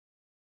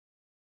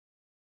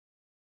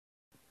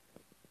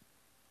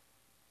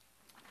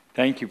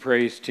Thank you,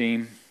 praise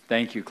team.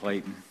 Thank you,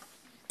 Clayton.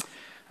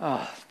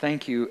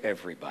 Thank you,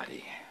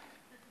 everybody.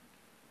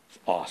 It's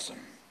awesome.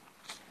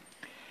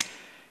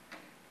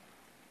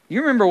 You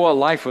remember what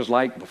life was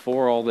like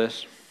before all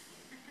this?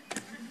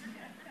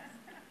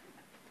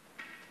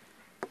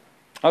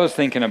 I was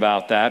thinking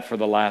about that for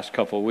the last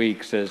couple of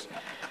weeks as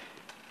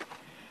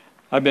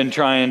I've been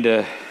trying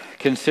to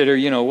consider,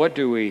 what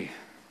do we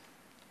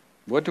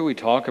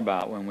talk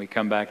about when we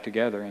come back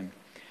together? And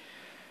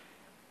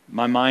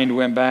my mind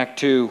went back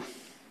to,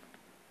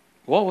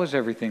 what was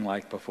everything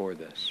like before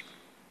this?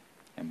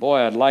 And boy,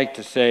 I'd like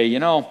to say,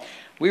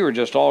 we were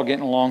just all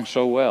getting along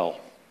so well.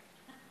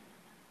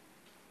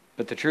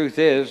 But the truth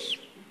is,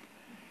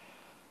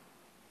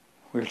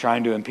 we were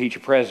trying to impeach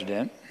a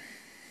president.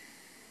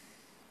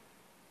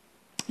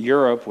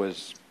 Europe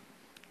was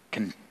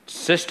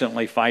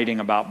consistently fighting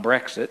about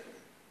Brexit.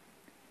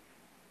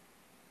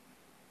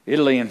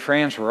 Italy and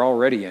France were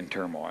already in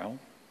turmoil.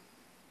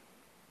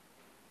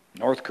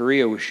 North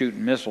Korea was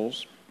shooting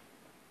missiles.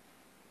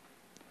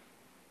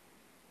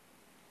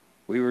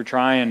 We were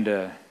trying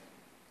to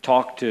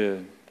talk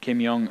to Kim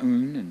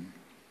Jong-un, and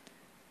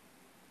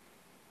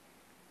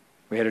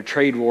we had a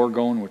trade war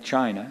going with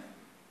China.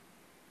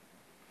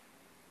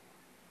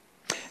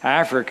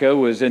 Africa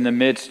was in the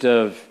midst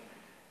of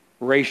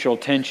racial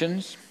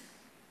tensions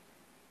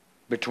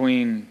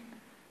between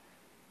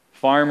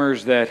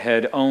farmers that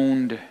had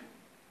owned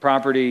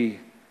property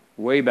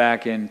way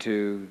back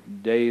into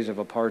days of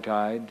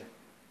apartheid,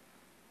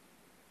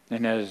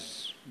 and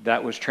as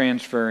that was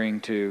transferring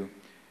to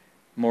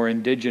more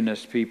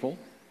indigenous people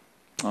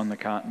on the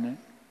continent.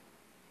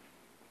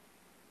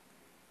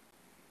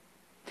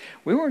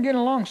 We weren't getting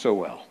along so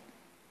well.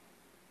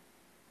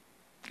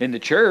 In the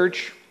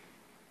church,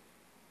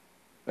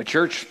 a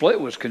church split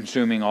was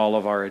consuming all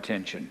of our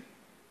attention.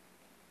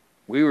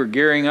 We were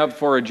gearing up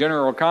for a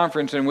general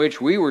conference in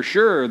which we were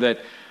sure that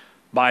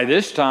by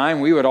this time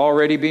we would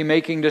already be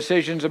making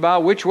decisions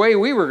about which way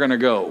we were going to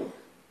go.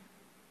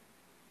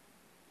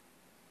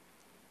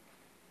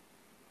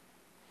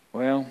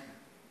 Well,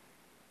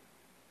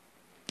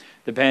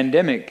 the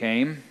pandemic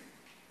came.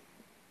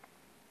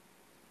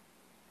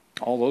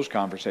 All those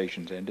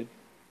conversations ended.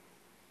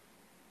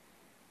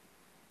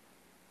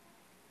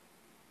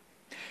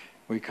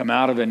 We come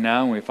out of it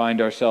now and we find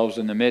ourselves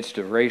in the midst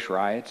of race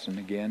riots. And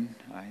again,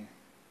 I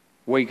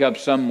wake up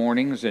some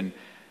mornings and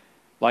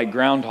like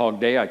Groundhog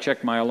Day, I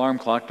check my alarm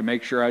clock to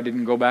make sure I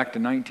didn't go back to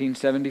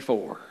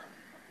 1974.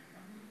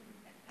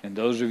 And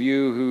those of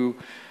you who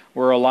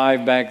were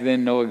alive back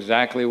then know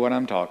exactly what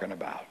I'm talking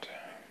about.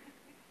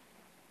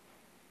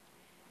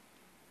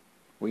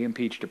 We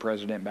impeached a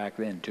president back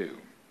then too.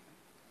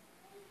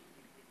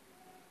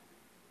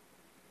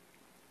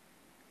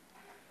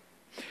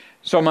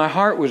 So my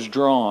heart was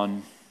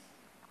drawn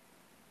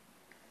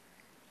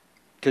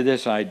to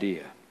this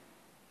idea.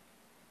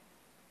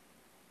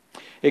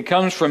 It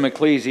comes from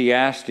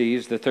Ecclesiastes,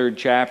 the 3rd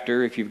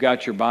chapter. If you've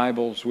got your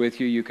Bibles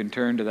with you, you can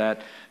turn to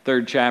that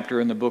 3rd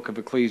chapter in the book of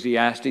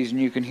Ecclesiastes, and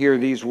you can hear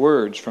these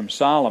words from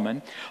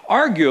Solomon,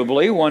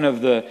 arguably one of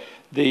the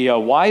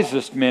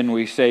wisest men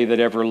we say that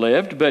ever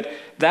lived, but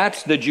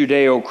that's the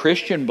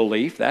Judeo-Christian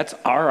belief. That's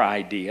our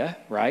idea,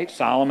 right?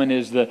 Solomon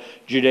is the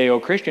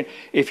Judeo-Christian.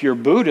 If you're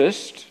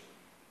Buddhist,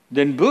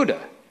 then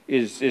Buddha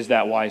is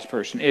that wise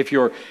person. If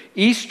you're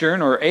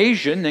Eastern or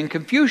Asian, then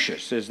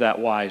Confucius is that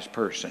wise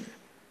person.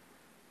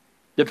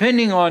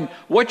 Depending on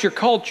what your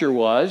culture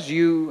was,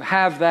 you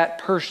have that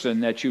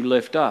person that you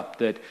lift up,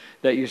 that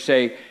you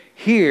say,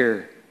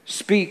 here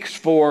speaks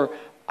for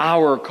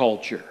our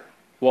culture,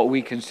 what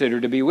we consider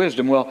to be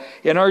wisdom. Well,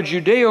 in our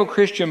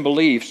Judeo-Christian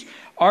beliefs,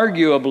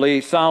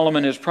 arguably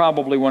Solomon is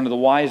probably one of the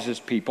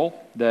wisest people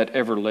that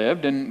ever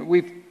lived, and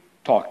we've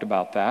talked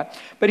about that.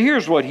 But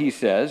here's what he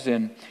says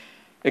in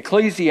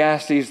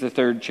Ecclesiastes, the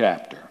 3rd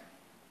chapter.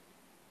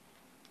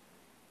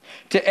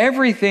 To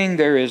everything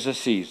there is a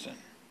season,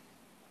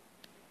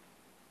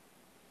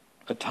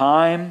 a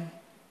time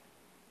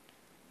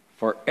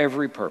for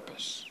every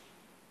purpose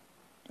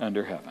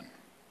under heaven.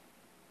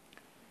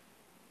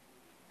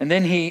 And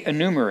then he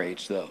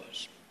enumerates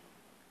those.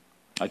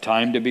 A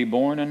time to be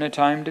born and a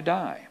time to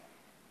die.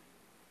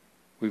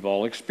 We've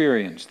all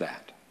experienced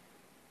that.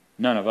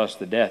 None of us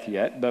the death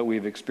yet, but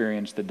we've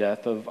experienced the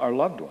death of our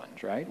loved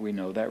ones, right? We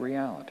know that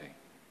reality.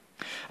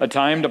 A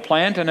time to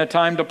plant and a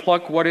time to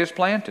pluck what is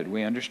planted.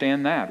 We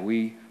understand that.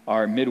 We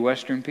are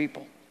Midwestern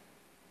people.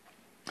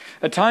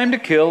 A time to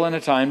kill and a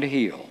time to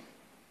heal.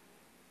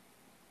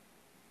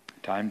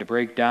 A time to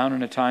break down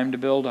and a time to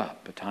build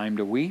up. A time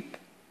to weep,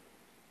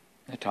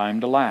 a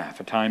time to laugh.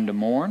 A time to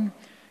mourn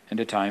and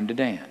a time to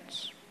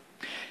dance.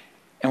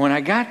 And when I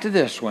got to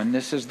this one,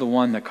 this is the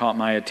one that caught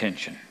my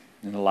attention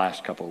in the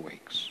last couple of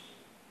weeks.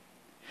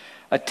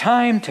 A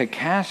time to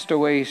cast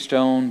away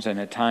stones and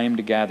a time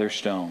to gather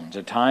stones.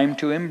 A time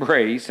to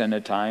embrace and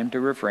a time to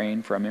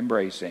refrain from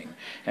embracing.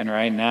 And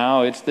right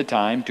now, it's the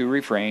time to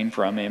refrain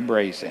from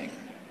embracing.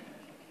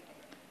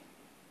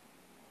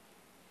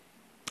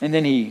 And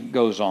then he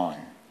goes on.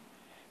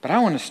 But I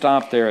want to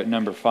stop there at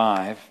number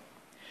 5.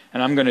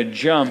 And I'm going to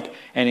jump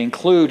and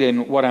include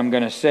in what I'm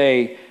going to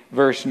say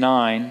verse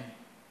 9,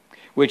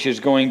 which is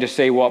going to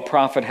say, what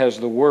profit has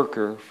the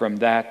worker from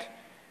that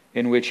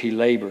in which he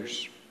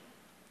labors?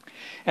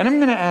 And I'm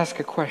going to ask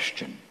a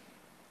question.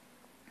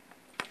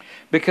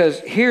 Because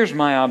here's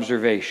my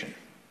observation.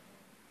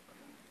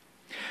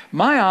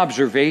 My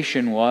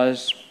observation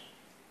was,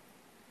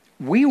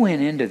 we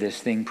went into this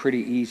thing pretty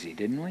easy,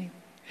 didn't we?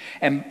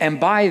 And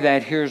by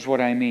that, here's what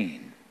I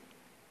mean.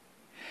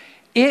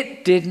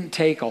 It didn't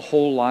take a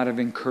whole lot of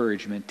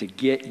encouragement to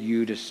get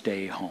you to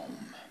stay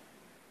home.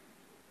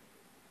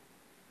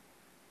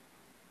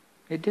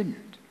 It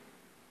didn't.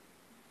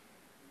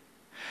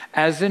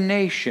 As a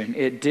nation,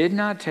 it did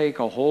not take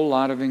a whole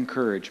lot of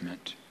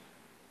encouragement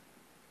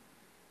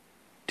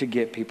to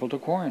get people to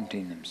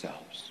quarantine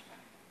themselves.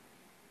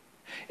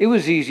 It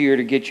was easier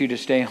to get you to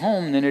stay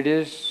home than it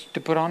is to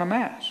put on a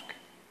mask.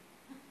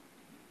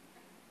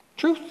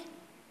 Truth.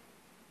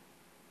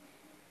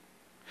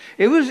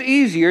 It was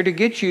easier to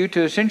get you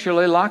to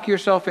essentially lock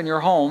yourself in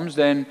your homes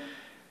than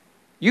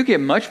you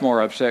get much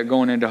more upset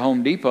going into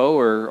Home Depot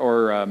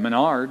or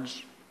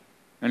Menards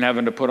and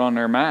having to put on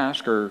their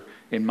mask, or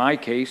in my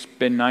case,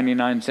 spend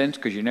 99 cents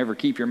because you never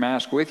keep your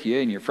mask with you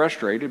and you're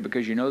frustrated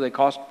because you know they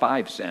cost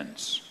 5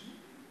 cents.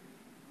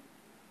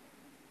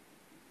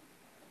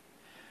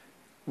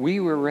 We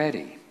were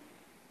ready.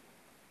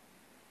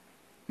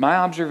 My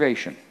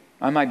observation,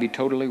 I might be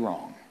totally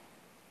wrong,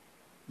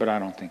 but I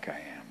don't think I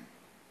am.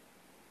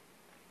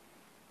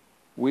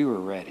 We were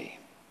ready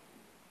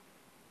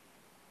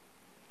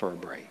for a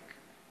break.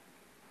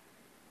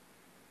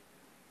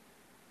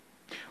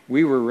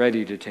 We were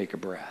ready to take a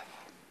breath.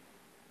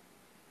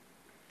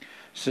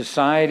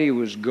 Society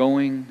was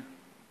going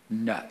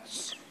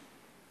nuts.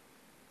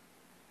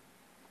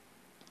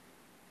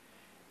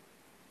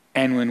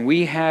 And when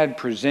we had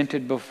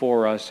presented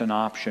before us an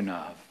option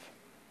of,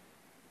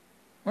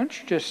 why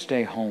don't you just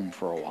stay home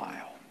for a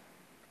while?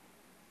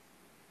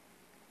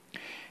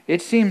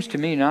 It seems to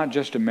me not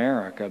just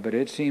America, but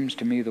it seems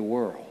to me the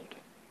world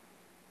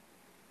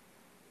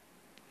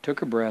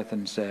took a breath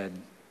and said,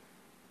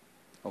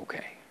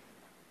 okay.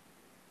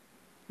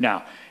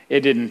 Now,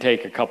 it didn't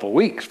take a couple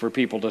weeks for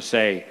people to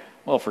say,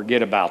 well,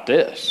 forget about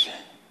this.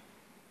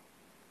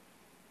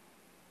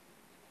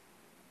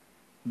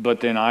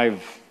 But then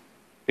I've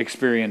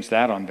experienced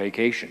that on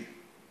vacation.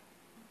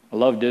 I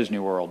love Disney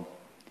World.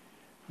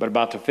 But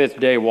about the 5th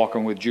day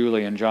walking with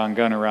Julie and John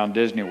Gunn around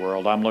Disney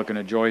World, I'm looking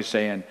at Joyce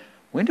saying,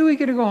 when do we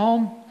get to go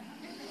home?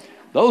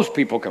 Those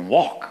people can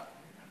walk.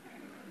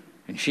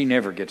 And she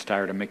never gets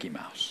tired of Mickey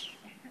Mouse.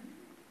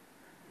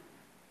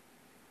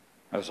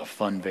 That was a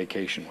fun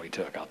vacation we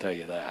took, I'll tell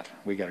you that.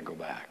 We got to go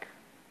back.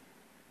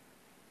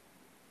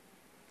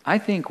 I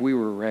think we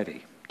were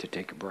ready to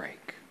take a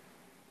break.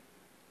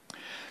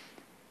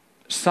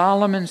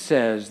 Solomon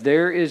says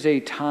there is a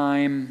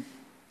time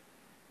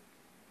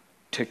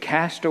to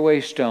cast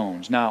away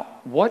stones. Now,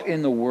 what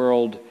in the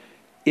world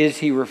is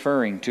he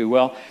referring to?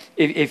 Well,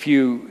 if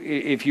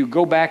you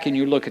go back and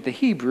you look at the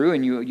Hebrew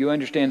and you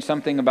understand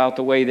something about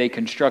the way they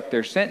construct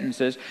their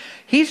sentences,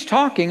 he's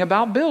talking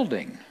about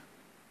building.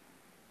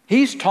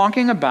 He's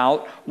talking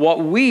about what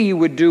we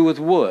would do with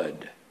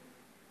wood.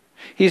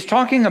 He's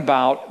talking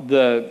about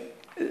the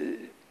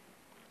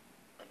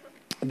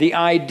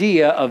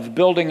idea of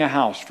building a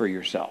house for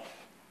yourself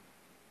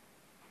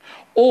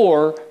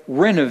or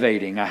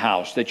renovating a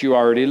house that you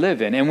already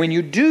live in. And when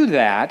you do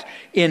that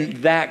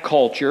in that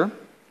culture,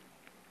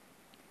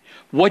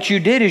 what you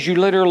did is you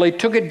literally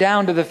took it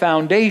down to the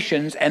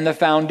foundations, and the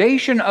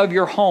foundation of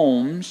your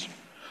homes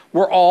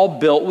were all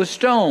built with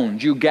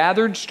stones. You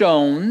gathered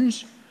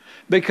stones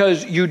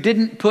because you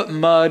didn't put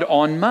mud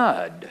on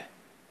mud.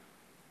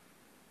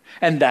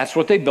 And that's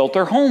what they built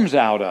their homes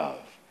out of.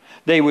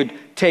 They would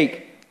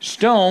take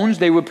stones,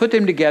 they would put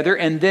them together,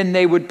 and then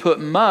they would put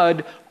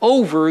mud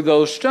over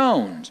those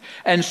stones.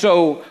 And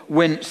so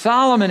when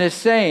Solomon is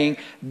saying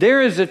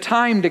there is a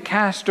time to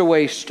cast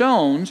away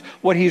stones,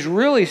 what he's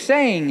really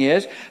saying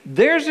is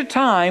there's a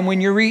time when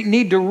you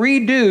need to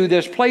redo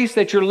this place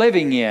that you're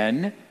living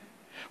in,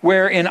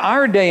 where in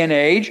our day and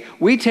age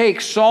we take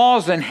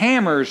saws and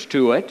hammers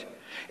to it.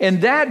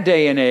 In that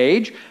day and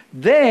age,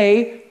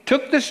 they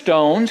took the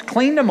stones,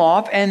 cleaned them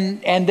off,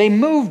 and they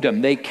moved them.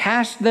 They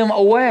cast them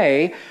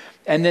away,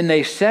 and then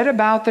they set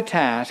about the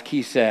task,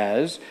 he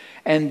says,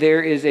 and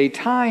there is a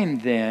time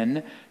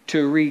then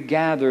to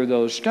regather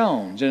those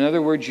stones. In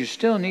other words, you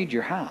still need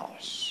your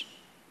house.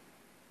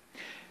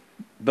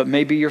 But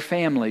maybe your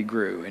family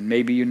grew, and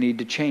maybe you need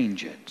to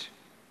change it.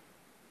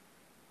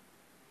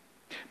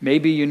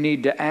 Maybe you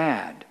need to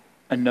add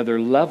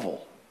another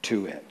level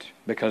to it,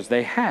 because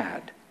they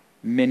had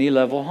many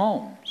level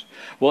homes.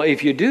 Well,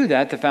 if you do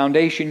that, the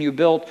foundation you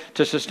built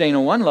to sustain a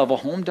 1-level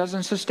home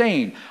doesn't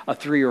sustain a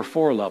 3 or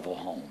 4 level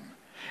home.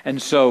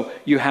 And so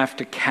you have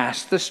to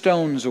cast the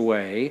stones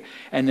away,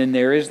 and then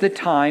there is the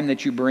time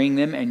that you bring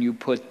them and you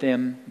put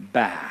them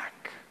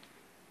back.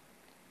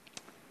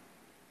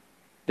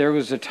 There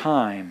was a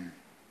time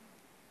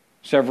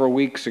several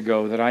weeks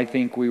ago that I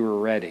think we were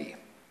ready.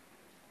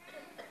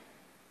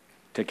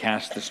 to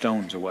cast the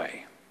stones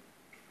away.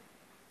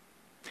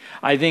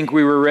 I think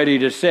we were ready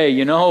to say,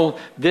 you know,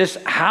 this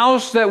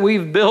house that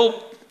we've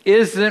built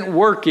isn't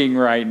working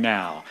right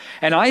now.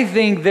 And I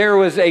think there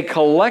was a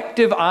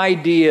collective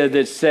idea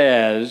that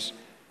says,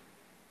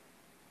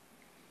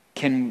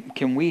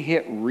 can we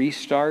hit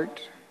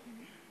restart?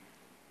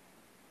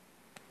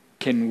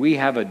 Can we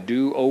have a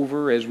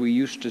do-over, as we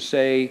used to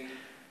say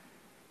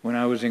when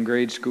I was in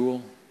grade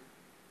school?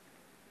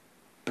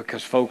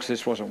 Because, folks,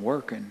 this wasn't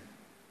working.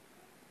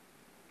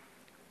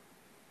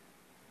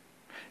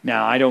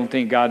 Now, I don't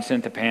think God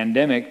sent the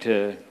pandemic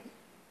to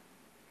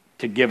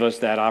give us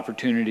that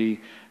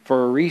opportunity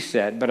for a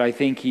reset, but I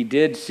think He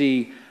did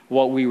see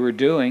what we were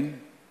doing,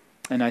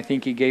 and I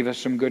think He gave us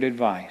some good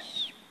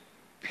advice.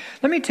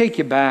 Let me take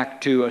you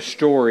back to a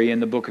story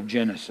in the book of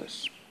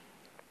Genesis.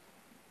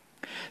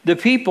 The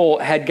people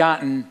had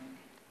gotten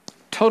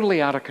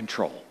totally out of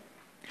control.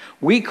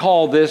 We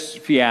call this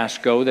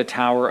fiasco the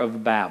Tower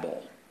of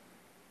Babel.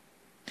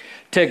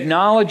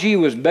 Technology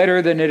was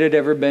better than it had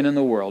ever been in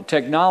the world.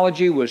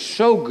 Technology was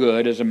so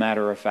good, as a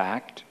matter of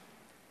fact,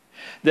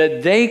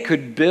 that they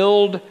could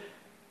build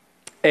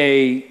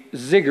a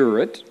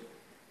ziggurat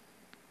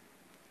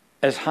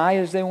as high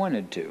as they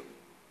wanted to.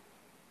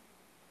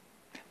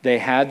 They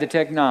had the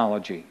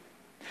technology.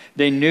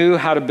 They knew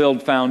how to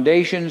build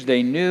foundations.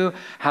 They knew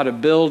how to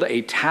build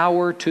a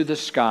tower to the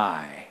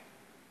sky.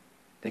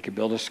 They could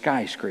build a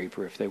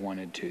skyscraper if they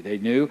wanted to. They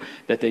knew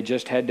that they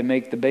just had to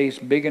make the base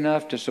big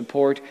enough to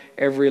support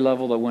every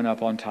level that went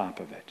up on top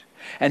of it.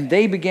 And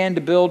they began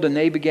to build and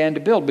they began to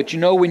build. But you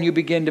know, when you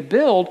begin to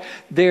build,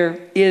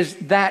 there is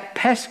that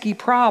pesky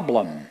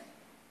problem.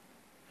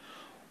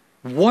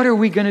 What are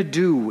we going to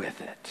do with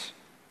it?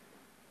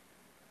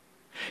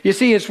 You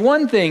see, it's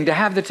one thing to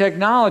have the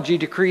technology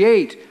to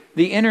create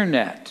the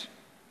internet.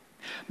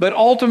 But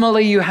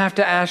ultimately, you have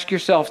to ask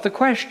yourself the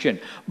question,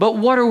 but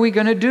what are we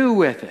going to do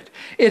with it?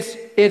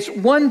 It's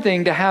one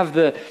thing to have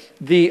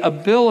the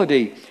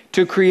ability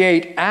to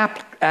create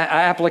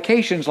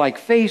applications like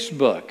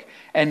Facebook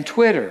and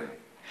Twitter.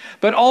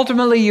 But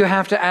ultimately, you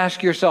have to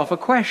ask yourself a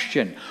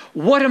question.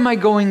 What am I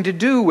going to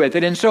do with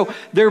it? And so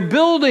they're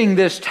building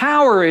this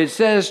tower, it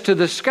says, to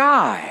the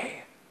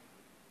sky.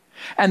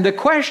 And the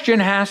question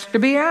has to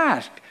be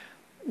asked,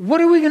 what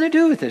are we going to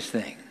do with this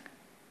thing?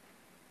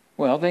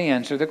 Well, they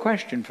answer the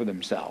question for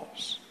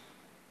themselves.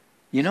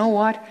 You know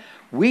what?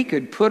 We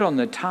could put on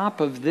the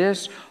top of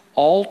this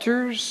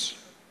altars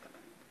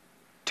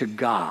to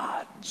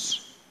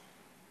gods.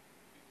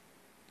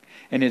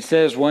 And it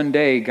says one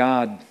day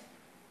God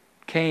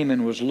came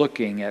and was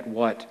looking at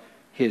what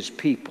His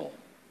people.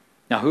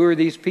 Now, who are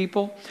these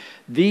people?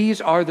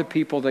 These are the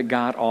people that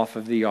got off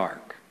of the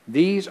ark.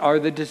 These are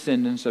the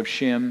descendants of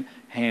Shem,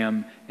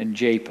 Ham, and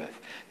Japheth.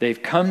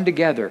 They've come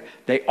together.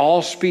 They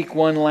all speak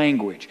one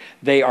language.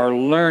 They are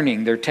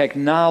learning. Their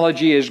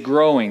technology is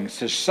growing.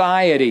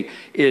 Society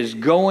is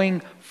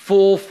going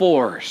full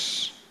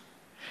force.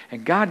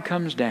 And God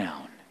comes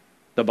down,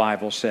 the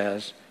Bible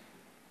says.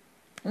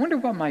 I wonder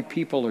what my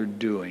people are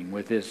doing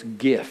with this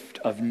gift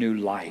of new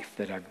life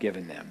that I've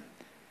given them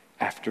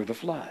after the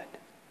flood.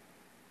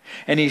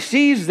 And He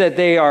sees that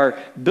they are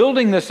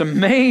building this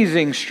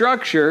amazing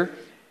structure,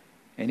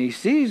 and He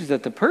sees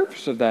that the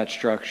purpose of that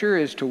structure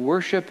is to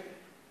worship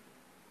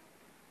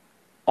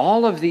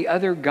all of the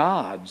other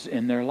gods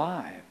in their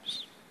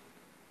lives.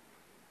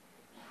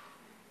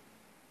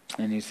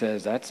 And He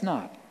says, that's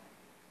not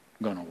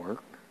going to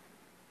work.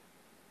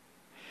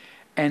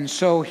 And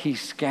so He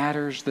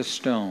scatters the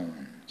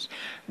stones.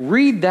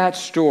 Read that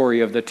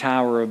story of the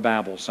Tower of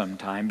Babel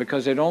sometime,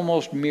 because it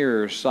almost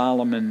mirrors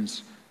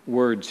Solomon's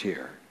words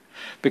here.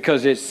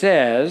 Because it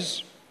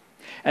says,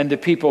 and the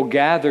people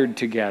gathered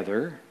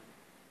together,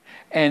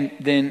 and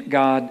then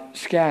God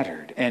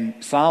scattered.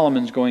 And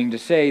Solomon's going to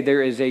say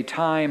there is a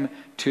time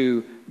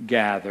to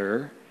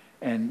gather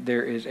and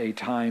there is a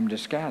time to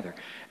scatter.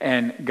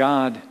 And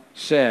God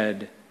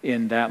said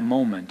in that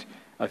moment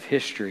of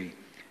history,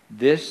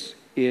 this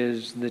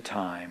is the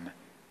time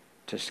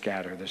to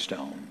scatter the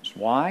stones.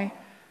 Why?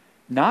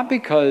 Not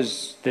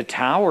because the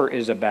tower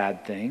is a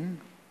bad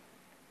thing,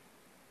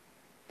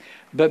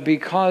 but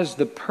because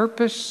the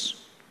purpose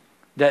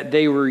that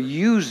they were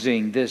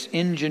using this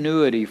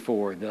ingenuity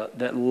for,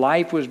 that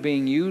life was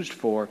being used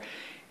for,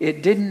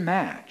 it didn't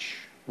match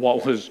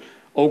what was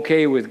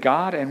okay with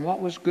God and what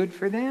was good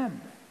for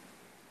them.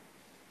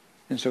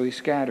 And so He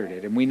scattered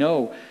it. And we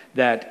know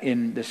that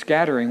in the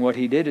scattering, what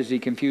He did is He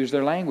confused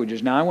their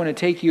languages. Now I want to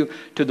take you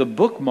to the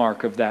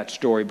bookmark of that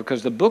story,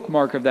 because the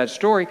bookmark of that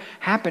story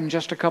happened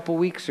just a couple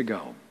weeks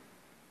ago.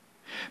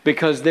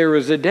 Because there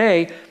was a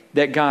day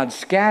that God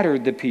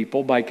scattered the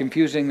people by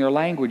confusing their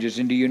languages.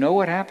 And do you know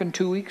what happened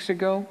 2 weeks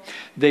ago?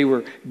 They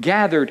were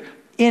gathered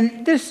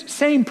in this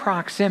same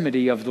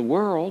proximity of the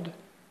world.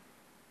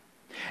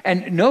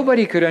 And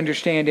nobody could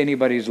understand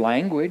anybody's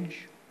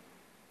language.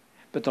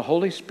 But the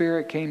Holy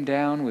Spirit came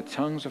down with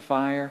tongues of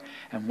fire.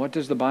 And what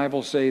does the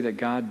Bible say that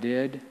God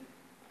did?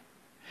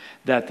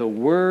 That the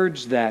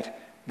words that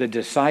the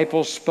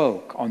disciples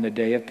spoke on the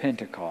day of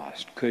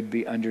Pentecost could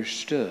be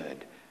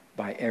understood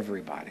by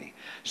everybody.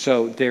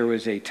 So there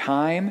is a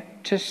time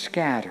to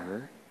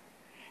scatter,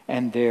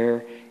 and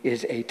there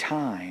is a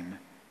time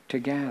to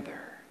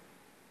gather.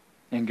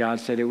 And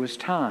God said it was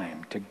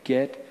time to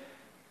get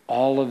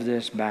all of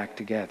this back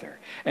together.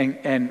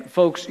 And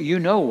folks, you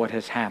know what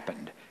has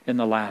happened in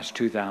the last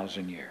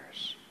 2,000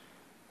 years.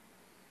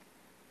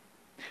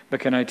 But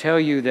can I tell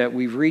you that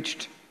we've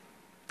reached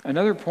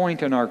another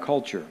point in our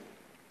culture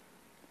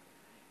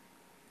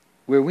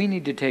where we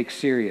need to take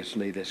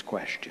seriously this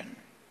question.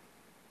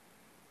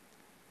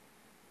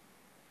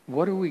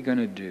 What are we going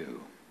to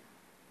do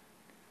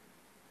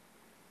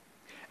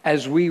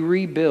as we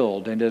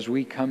rebuild and as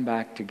we come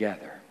back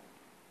together?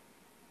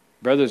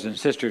 Brothers and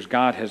sisters,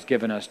 God has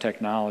given us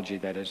technology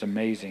that is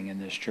amazing in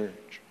this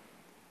church.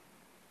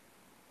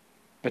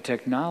 But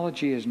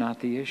technology is not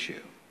the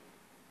issue.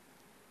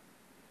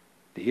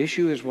 The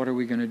issue is, what are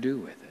we going to do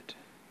with it?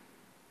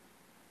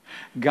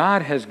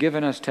 God has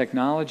given us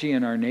technology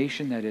in our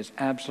nation that is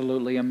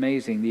absolutely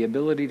amazing. The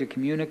ability to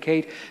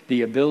communicate,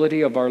 the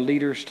ability of our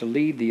leaders to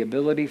lead, the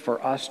ability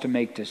for us to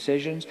make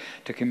decisions,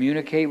 to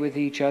communicate with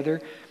each other.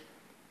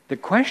 The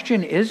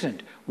question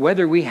isn't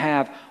whether we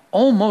have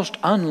almost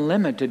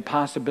unlimited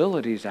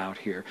possibilities out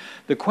here.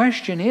 The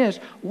question is,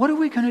 what are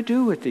we going to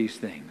do with these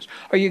things?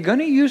 Are you going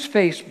to use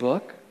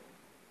Facebook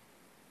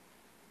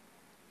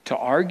to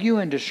argue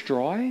and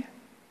destroy?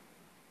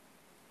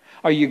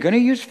 Are you going to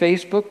use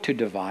Facebook to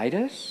divide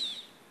us?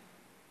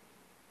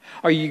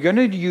 Are you going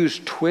to use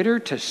Twitter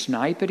to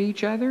snipe at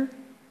each other?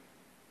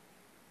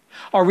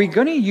 Are we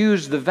going to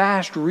use the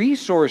vast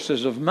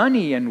resources of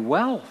money and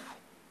wealth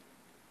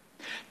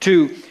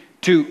to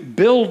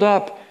build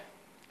up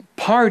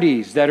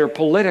parties that are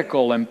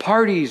political and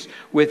parties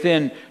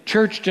within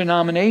church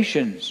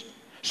denominations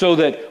so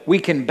that we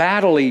can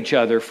battle each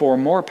other for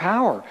more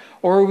power?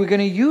 Or are we going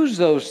to use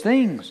those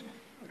things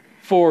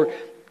for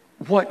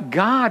what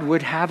God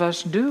would have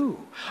us do?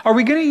 Are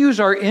we going to use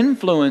our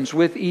influence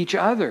with each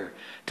other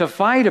to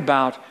fight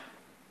about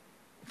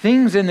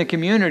things in the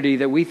community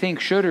that we think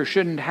should or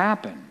shouldn't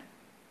happen?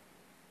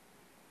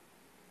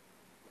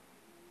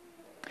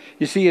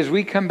 You see, as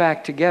we come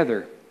back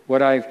together,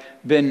 what I've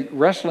been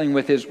wrestling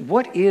with is,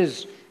 what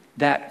is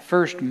that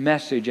first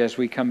message as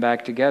we come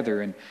back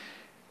together?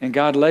 And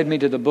God led me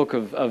to the book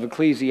of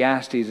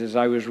Ecclesiastes as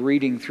I was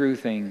reading through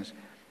things.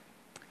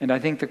 And I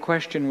think the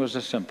question was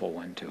a simple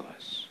one to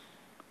us.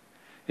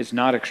 It's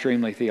not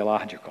extremely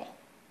theological.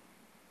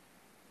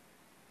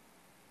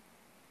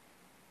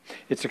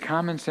 It's a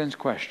common sense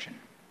question.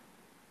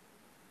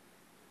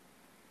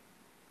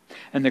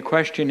 And the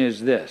question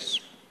is this.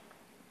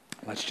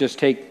 Let's just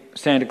take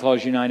Santa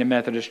Claus United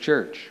Methodist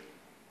Church.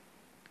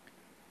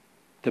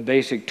 The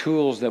basic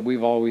tools that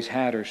we've always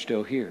had are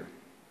still here.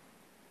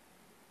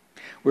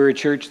 We're a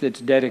church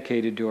that's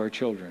dedicated to our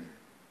children.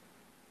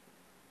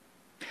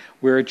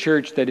 We're a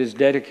church that is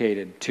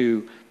dedicated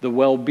to the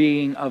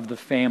well-being of the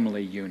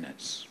family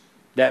units.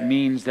 That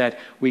means that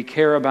we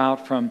care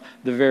about from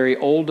the very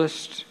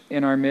oldest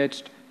in our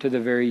midst to the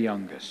very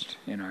youngest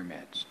in our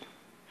midst.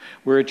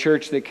 We're a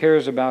church that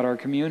cares about our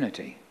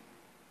community.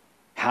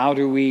 How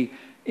do we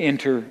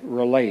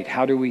interrelate?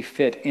 How do we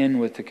fit in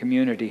with the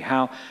community?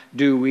 How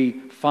do we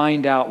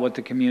find out what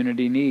the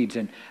community needs?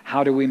 And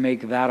how do we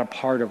make that a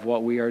part of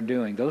what we are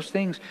doing? Those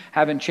things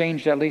haven't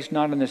changed, at least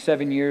not in the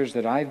 7 years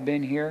that I've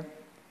been here.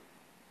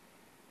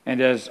 And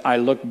as I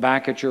look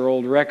back at your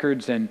old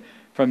records, and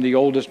from the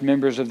oldest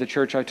members of the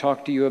church, I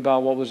talked to you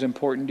about what was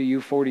important to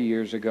you 40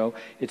 years ago.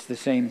 It's the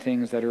same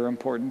things that are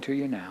important to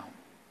you now.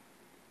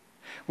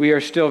 We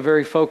are still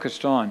very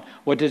focused on,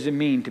 what does it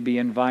mean to be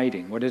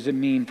inviting? What does it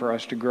mean for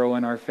us to grow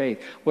in our faith?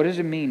 What does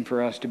it mean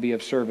for us to be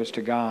of service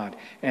to God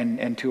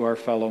and to our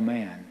fellow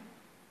man?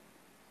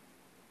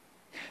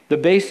 The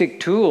basic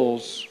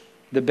tools,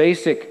 the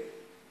basic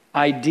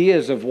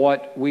ideas of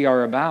what we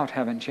are about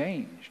haven't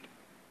changed.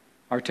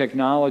 Our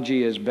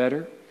technology is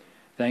better.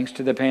 Thanks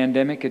to the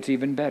pandemic, it's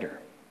even better.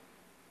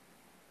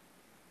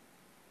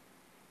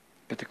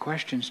 But the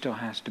question still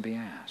has to be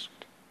asked.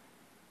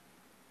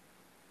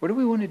 What do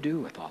we want to do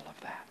with all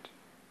of that?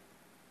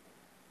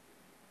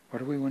 What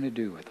do we want to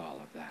do with all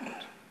of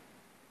that?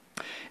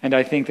 And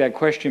I think that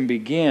question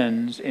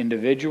begins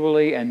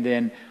individually, and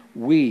then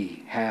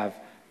we have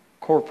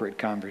corporate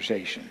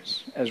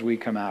conversations as we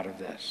come out of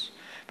this.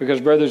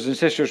 Because brothers and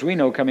sisters, we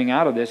know coming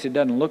out of this, it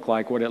doesn't look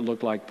like what it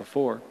looked like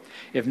before.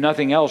 If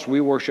nothing else,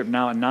 we worship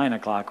now at 9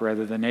 o'clock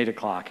rather than 8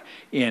 o'clock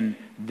in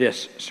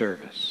this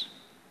service.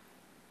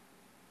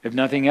 If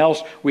nothing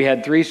else, we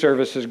had 3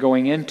 services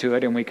going into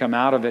it, and we come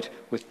out of it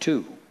with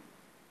 2.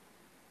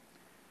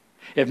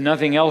 If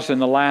nothing else, in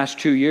the last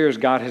 2 years,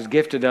 God has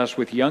gifted us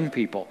with young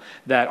people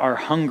that are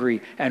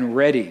hungry and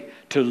ready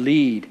to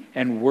lead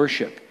and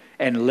worship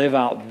and live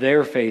out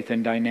their faith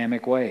in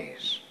dynamic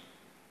ways.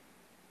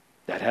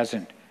 That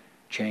hasn't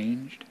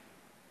changed.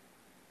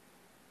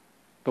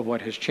 But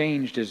what has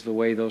changed is the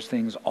way those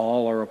things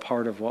all are a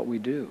part of what we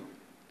do.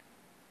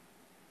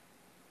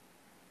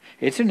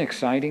 It's an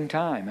exciting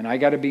time, and I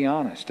got to be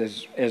honest.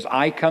 As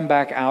I come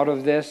back out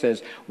of this,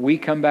 as we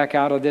come back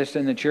out of this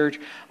in the church,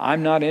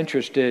 I'm not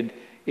interested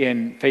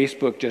in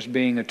Facebook just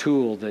being a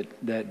tool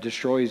that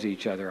destroys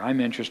each other. I'm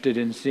interested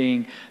in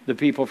seeing the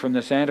people from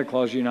the Santa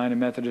Claus United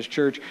Methodist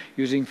Church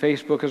using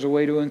Facebook as a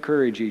way to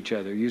encourage each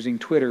other, using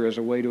Twitter as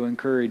a way to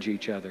encourage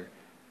each other.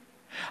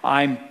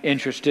 I'm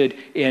interested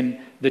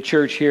in the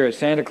church here at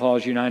Santa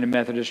Claus United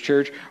Methodist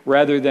Church,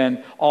 rather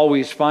than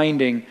always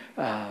finding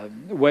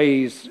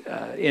ways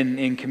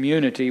in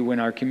community,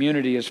 when our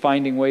community is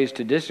finding ways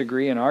to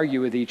disagree and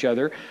argue with each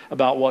other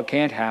about what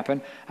can't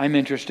happen. I'm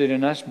interested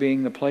in us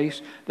being the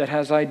place that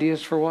has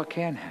ideas for what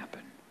can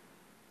happen,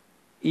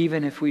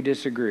 even if we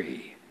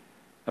disagree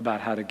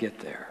about how to get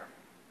there.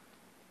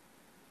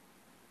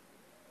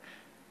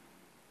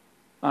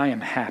 I am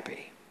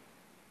happy.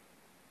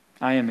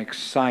 I am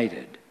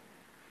excited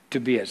to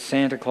be at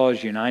Santa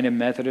Claus United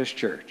Methodist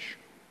Church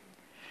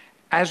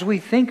as we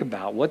think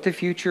about what the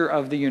future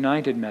of the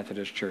United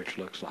Methodist Church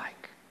looks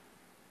like.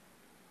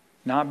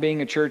 Not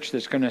being a church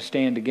that's going to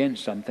stand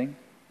against something,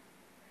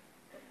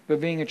 but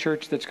being a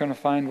church that's going to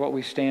find what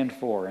we stand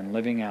for and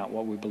living out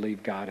what we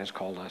believe God has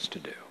called us to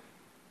do.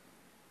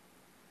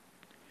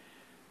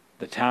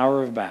 The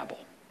Tower of Babel,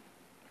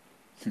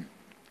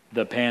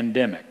 the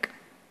pandemic,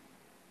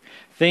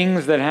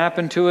 things that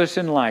happen to us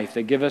in life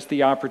that give us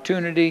the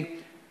opportunity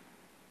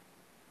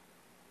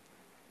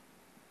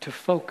to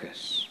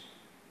focus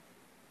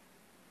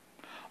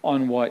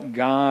on what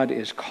God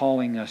is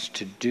calling us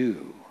to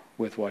do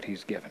with what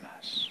He's given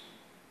us.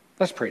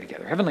 Let's pray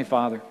together. Heavenly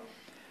Father,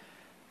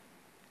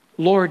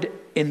 Lord,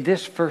 in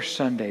this first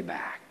Sunday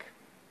back,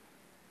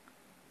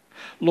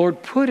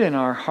 Lord, put in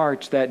our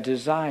hearts that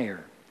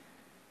desire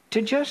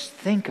to just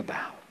think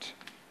about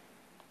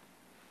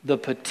the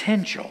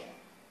potential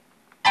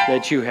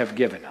that you have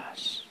given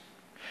us.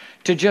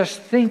 To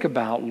just think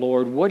about,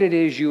 Lord, what it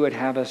is you would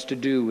have us to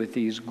do with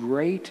these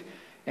great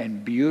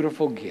and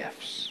beautiful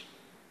gifts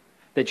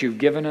that you've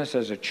given us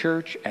as a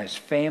church, as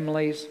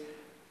families,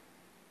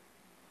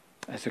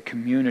 as a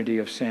community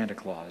of Santa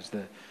Claus.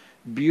 The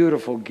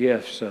beautiful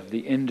gifts of the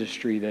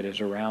industry that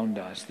is around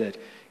us, that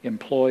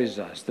employs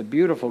us. The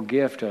beautiful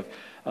gift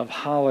of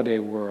Holiday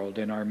World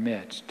in our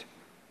midst.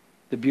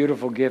 The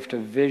beautiful gift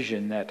of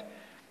Vision that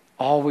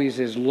always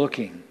is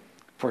looking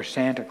for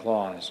Santa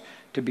Claus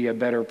to be a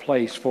better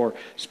place, for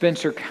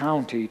Spencer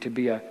County to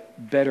be a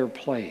better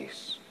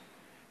place,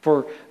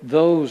 for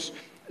those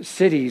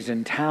cities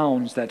and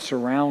towns that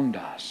surround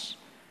us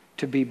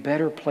to be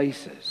better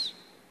places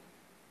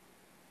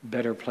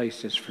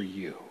for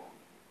you.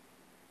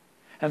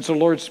 And so,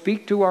 Lord,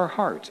 speak to our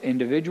hearts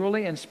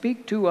individually and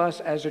speak to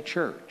us as a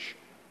church.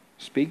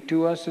 Speak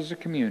to us as a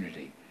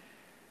community.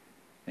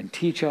 And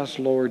teach us,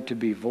 Lord, to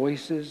be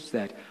voices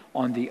that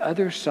on the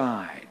other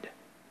side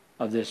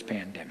of this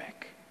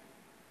pandemic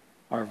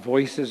are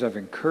voices of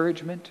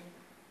encouragement,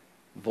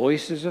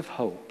 voices of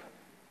hope.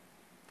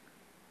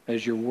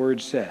 As your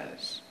word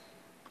says,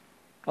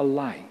 a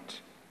light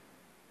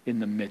in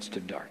the midst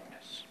of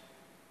darkness.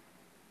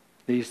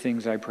 These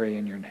things I pray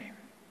in your name.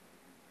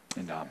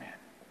 And amen.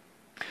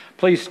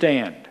 Please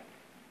stand.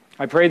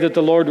 I pray that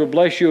the Lord would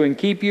bless you and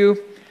keep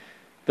you,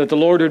 that the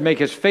Lord would make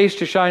his face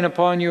to shine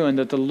upon you, and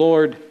that the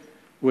Lord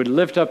would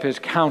lift up his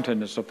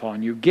countenance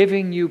upon you,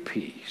 giving you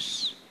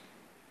peace.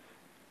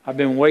 I've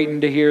been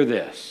waiting to hear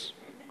this.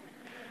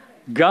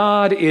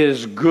 God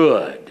is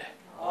good.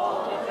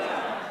 All the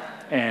time.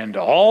 And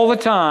all the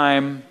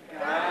time.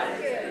 God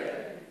is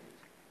good.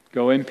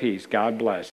 Go in peace. God bless.